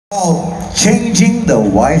About changing the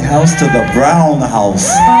White House to the Brown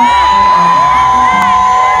House.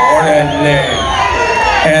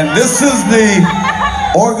 And this is the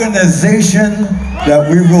organization that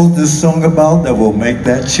we wrote this song about that will make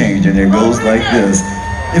that change. And it goes like this.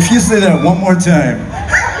 If you say that one more time.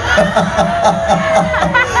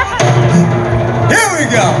 Here we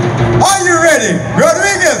go. Are you ready?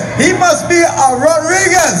 Rodriguez. He must be a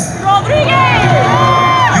Rodriguez.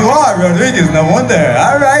 You are Rodriguez, no wonder.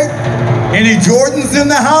 All right. Any Jordans in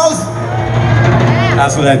the house?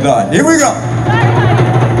 That's what I thought. Here we go.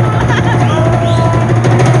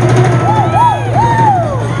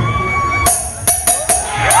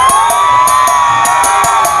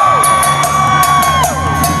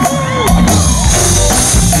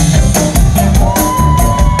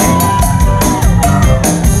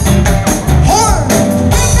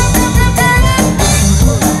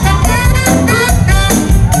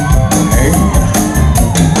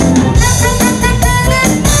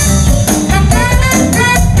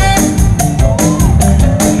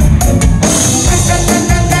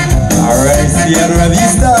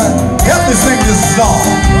 Vista, help me sing this song.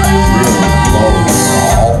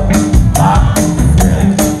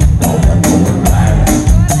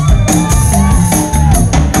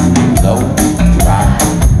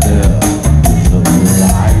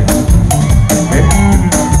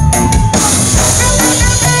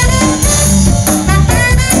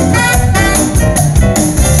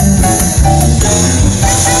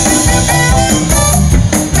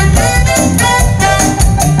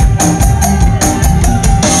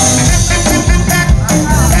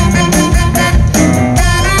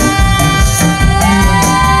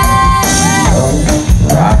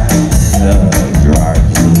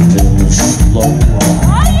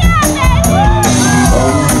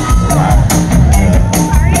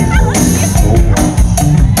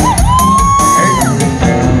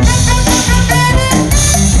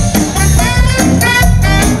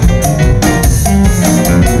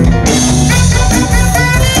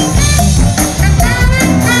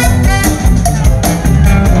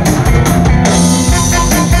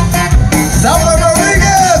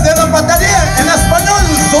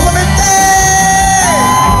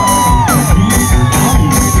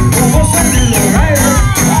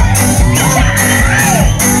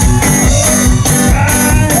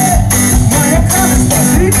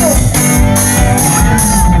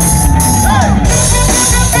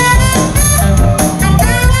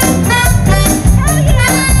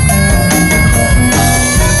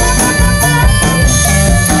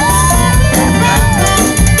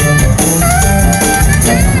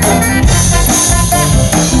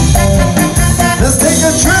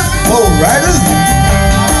 Lowriders,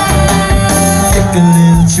 take a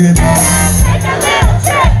little trip. Take a little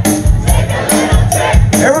trip. Take a little trip.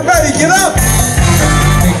 Everybody get up.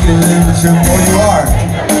 Take a little trip. Oh, you are.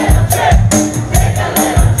 Take a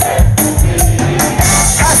little trip.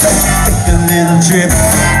 I said, take a little trip.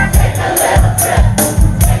 Take a little trip.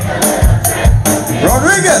 Take a little trip.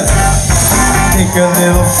 Rodriguez, take a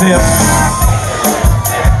little sip.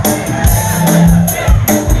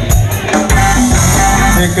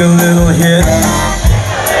 Take a little hit.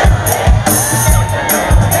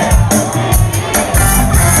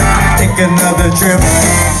 Take another trip.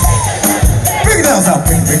 Bring it down, south.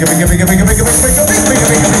 Bring it, bring it, bring it, bring it, bring it, bring it, bring it, bring it, bring it,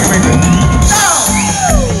 bring it, bring it, bring it.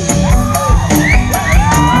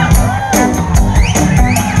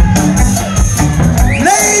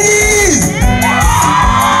 Ladies!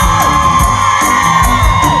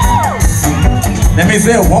 Let me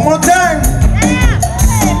say it one more time.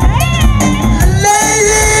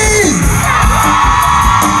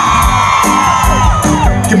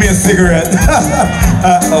 Give me a cigarette.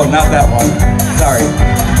 Oh, not that one. Sorry.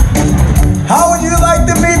 How would you like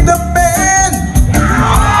to meet the band?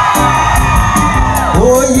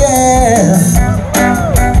 Oh, yeah.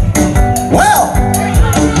 Well,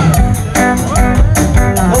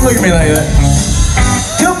 don't look at me like that.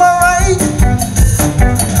 To my right.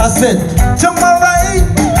 I said, to my right.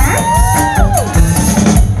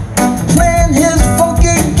 Playing his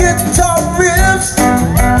funky guitar riffs.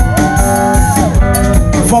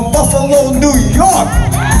 From Buffalo, New York.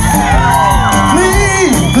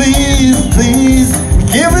 Please, please, please,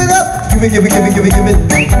 give it up. Give it, give it, give it, give it, give it.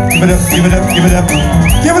 Give it up, give it up, give it up.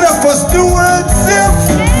 Give it up for Stuart Zip.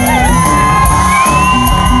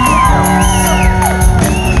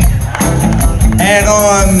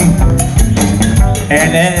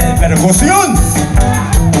 En percusión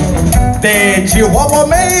de Chihuahua,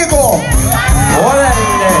 México.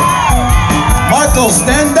 Órale. Marco,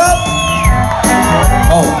 stand up.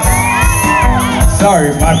 Oh, sorry,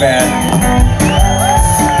 my bad.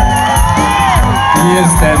 He is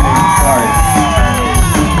standing, sorry.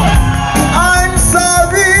 I'm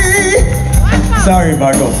sorry. Sorry,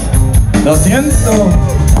 Marcos. Lo siento.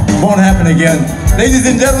 Won't happen again. Ladies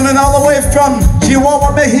and gentlemen, all the way from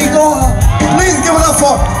Chihuahua, Mexico, please give it up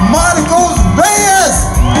for Marcos Reyes.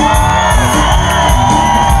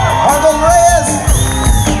 Marcos Reyes.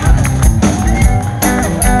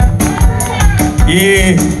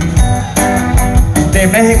 Y de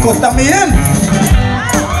México también.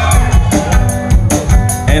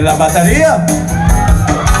 En la batería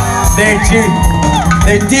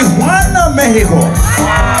de Tijuana, México.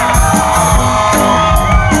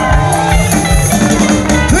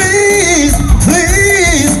 Please,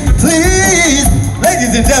 please, please,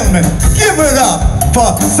 ladies and gentlemen, give it up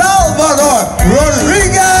for Salvador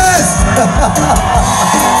Rodriguez.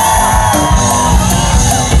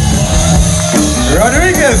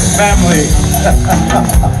 Rodriguez family.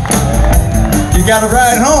 You got to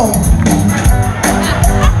ride home.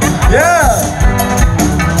 Yeah.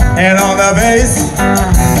 And on the bass,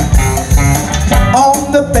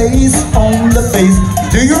 on the bass, on the bass.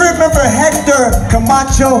 Do you remember Hector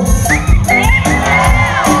Camacho?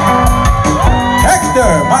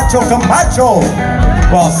 Hector Macho Camacho.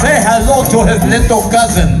 Well, say hello to his little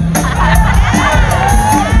cousin.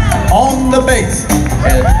 On the bass,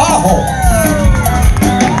 El Bajo.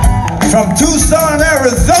 From Tucson,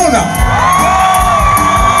 Arizona.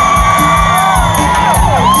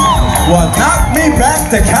 Well, knock me back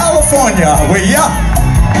to California, will ya?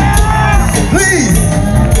 Please.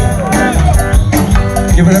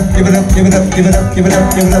 Give it up, give it up, give it up, give it up, give it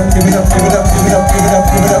up, give it up, give it up, give it up, give it up, give it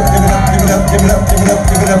up, give it up, give it up, give it up, give it up, give it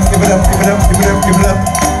up, give it up, give it up, give it up, give it up, give it up.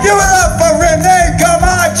 Give it up for Rene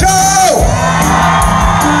Camacho!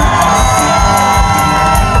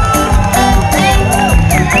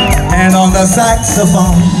 And on the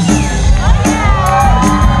saxophone.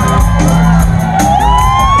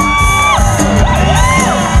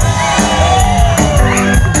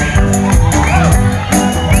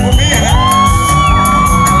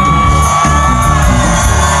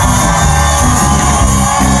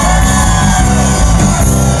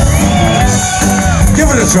 Give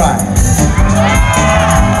it a try.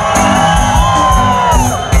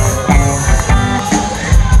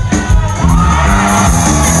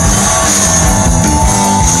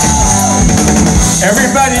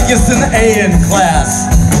 Everybody gets an A in class.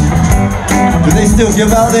 Do they still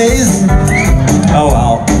give out A's? Oh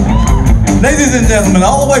well. Ladies and gentlemen,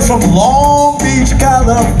 all the way from Long Beach,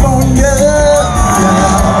 California.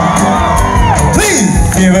 Please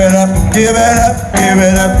give it up, give it up, give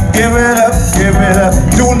it up, give it up, give it up.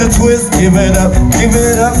 Doing the twist, give it up, give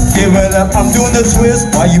it up, give it up. I'm doing the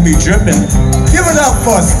twist while you be dripping. Give it up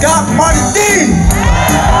for Scott Martin.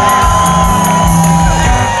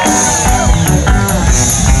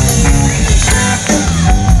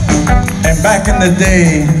 And back in the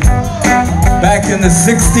day, back in the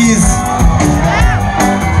 60s,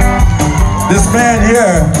 this man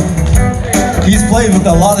here, he's played with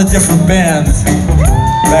a lot of different bands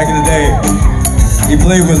back in the day. He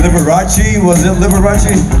played with Liberace, was it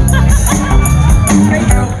Liberace?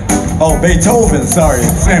 Oh, Beethoven, sorry,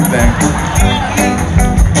 same thing.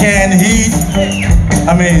 Can Heat,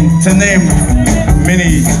 I mean, to name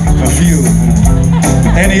a few.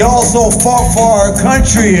 And he also fought for our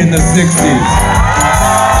country in the 60s.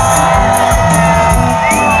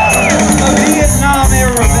 The Vietnam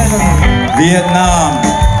era veteran. Vietnam.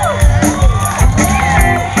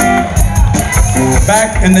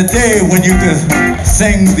 Back in the day when you could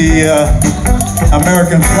sing the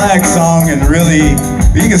American flag song and really,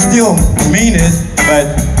 you can still mean it,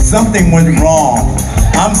 but something went wrong.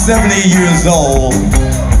 I'm 70 years old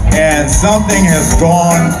and something has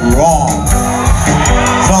gone wrong.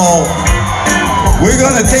 So we're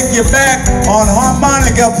gonna take you back on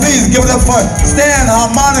harmonica. Please give it up for Stan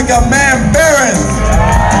Harmonica Man Barron.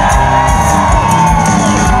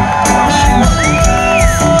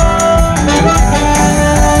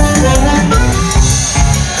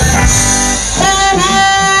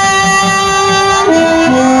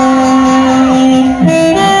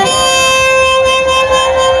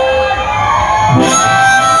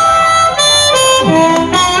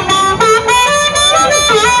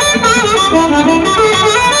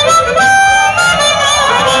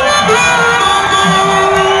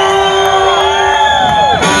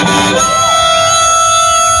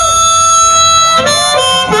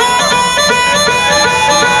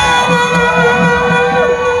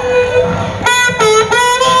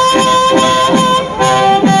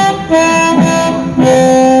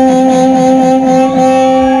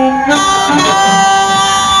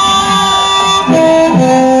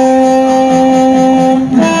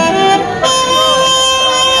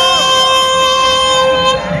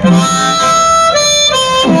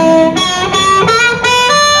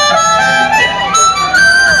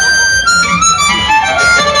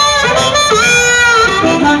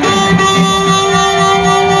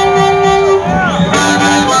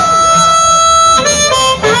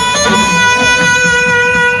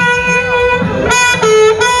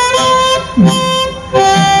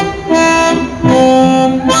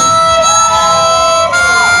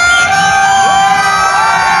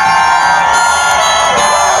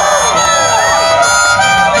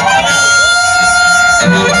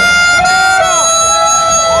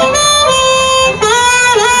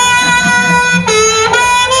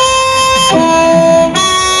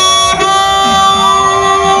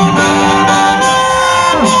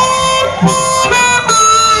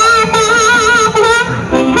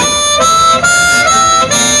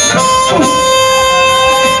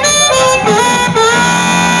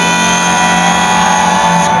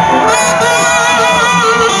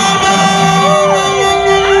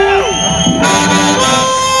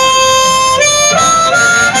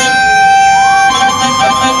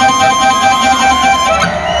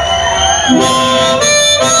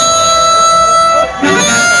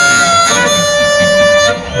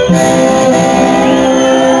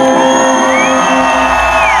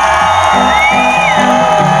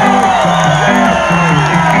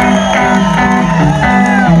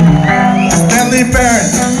 turn.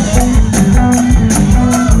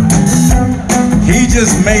 He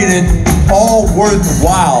just made it all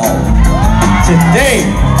worthwhile. Today,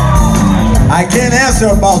 I can't answer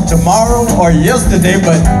about tomorrow or yesterday,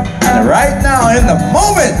 but right now, in the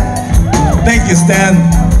moment. Thank you, Stan.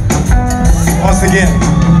 Once again.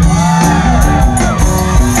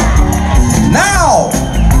 Now,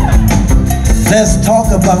 let's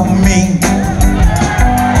talk about me.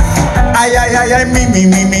 Me.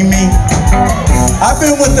 I've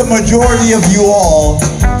been with the majority of you all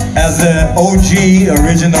as an OG,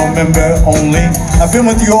 original member only. I've been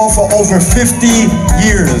with you all for over 50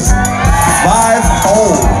 years.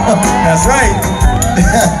 5-0. That's right.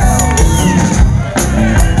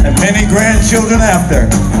 And many grandchildren after.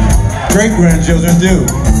 Great-grandchildren do.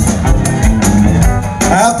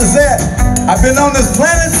 I have to say it. I've been on this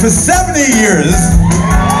planet for 70 years.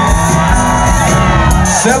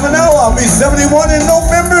 70, I'll be 71 in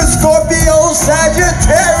November, Scorpio,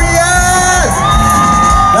 Sagittarius.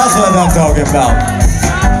 That's what I'm talking about.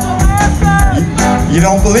 You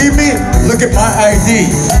don't believe me? Look at my ID.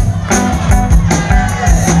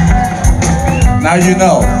 Now you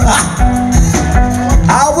know.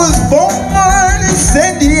 I was born in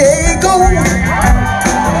San Diego.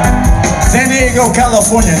 San Diego,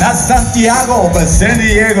 California. Not Santiago, but San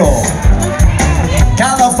Diego.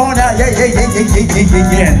 California, yeah, in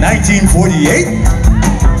 1948,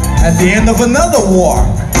 at the end of another war,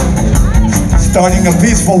 starting a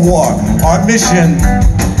peaceful war. Our mission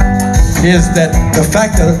is that the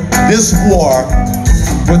fact that this war,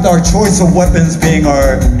 with our choice of weapons being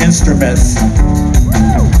our instruments,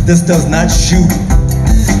 this does not shoot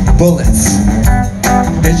bullets.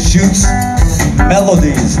 It shoots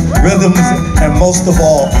melodies, rhythms, and most of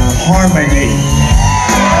all, harmony.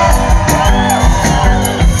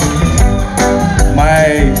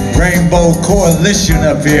 My Rainbow Coalition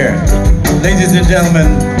up here. Ladies and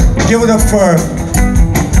gentlemen, give it up for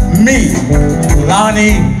me,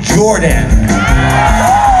 Lonnie Jordan.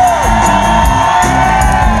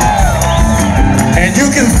 And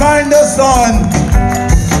you can find us on,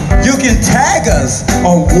 you can tag us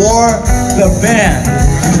on War the Band,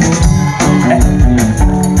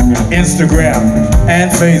 Instagram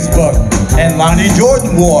and Facebook, and Lonnie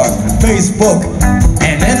Jordan War, Facebook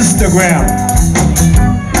and Instagram.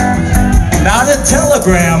 Not a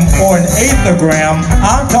telegram or an eightagram,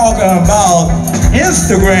 I'm talking about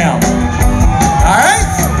Instagram. Alright?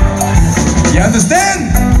 You understand?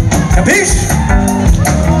 Capiche?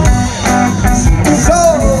 So,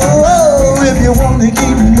 if you want to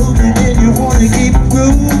keep moving and you want to keep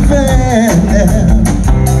grooving,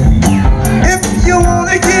 if you want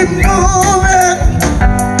to keep moving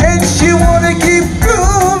and she want to keep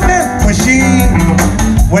grooving,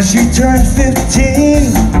 when she turns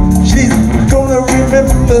 15, she's gonna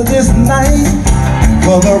remember this night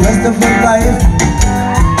for the rest of her life.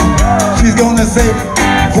 She's gonna say,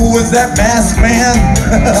 who is that masked man?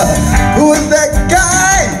 Who is that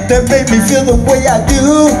guy that made me feel the way I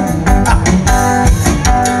do?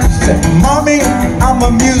 She said, Mommy, I'm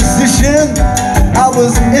a musician. I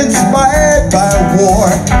was inspired by war.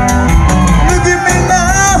 Look at me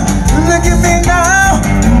now, look at me now.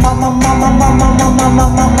 Mama, mama, mama, mama, mama, mama,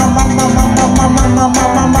 mama, mama, mama.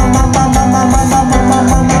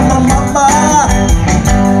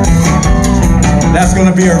 That's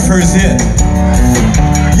gonna be our first hit.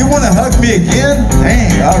 You wanna hug me again?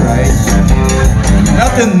 Dang, alright.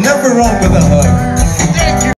 Nothing, never wrong with a hug.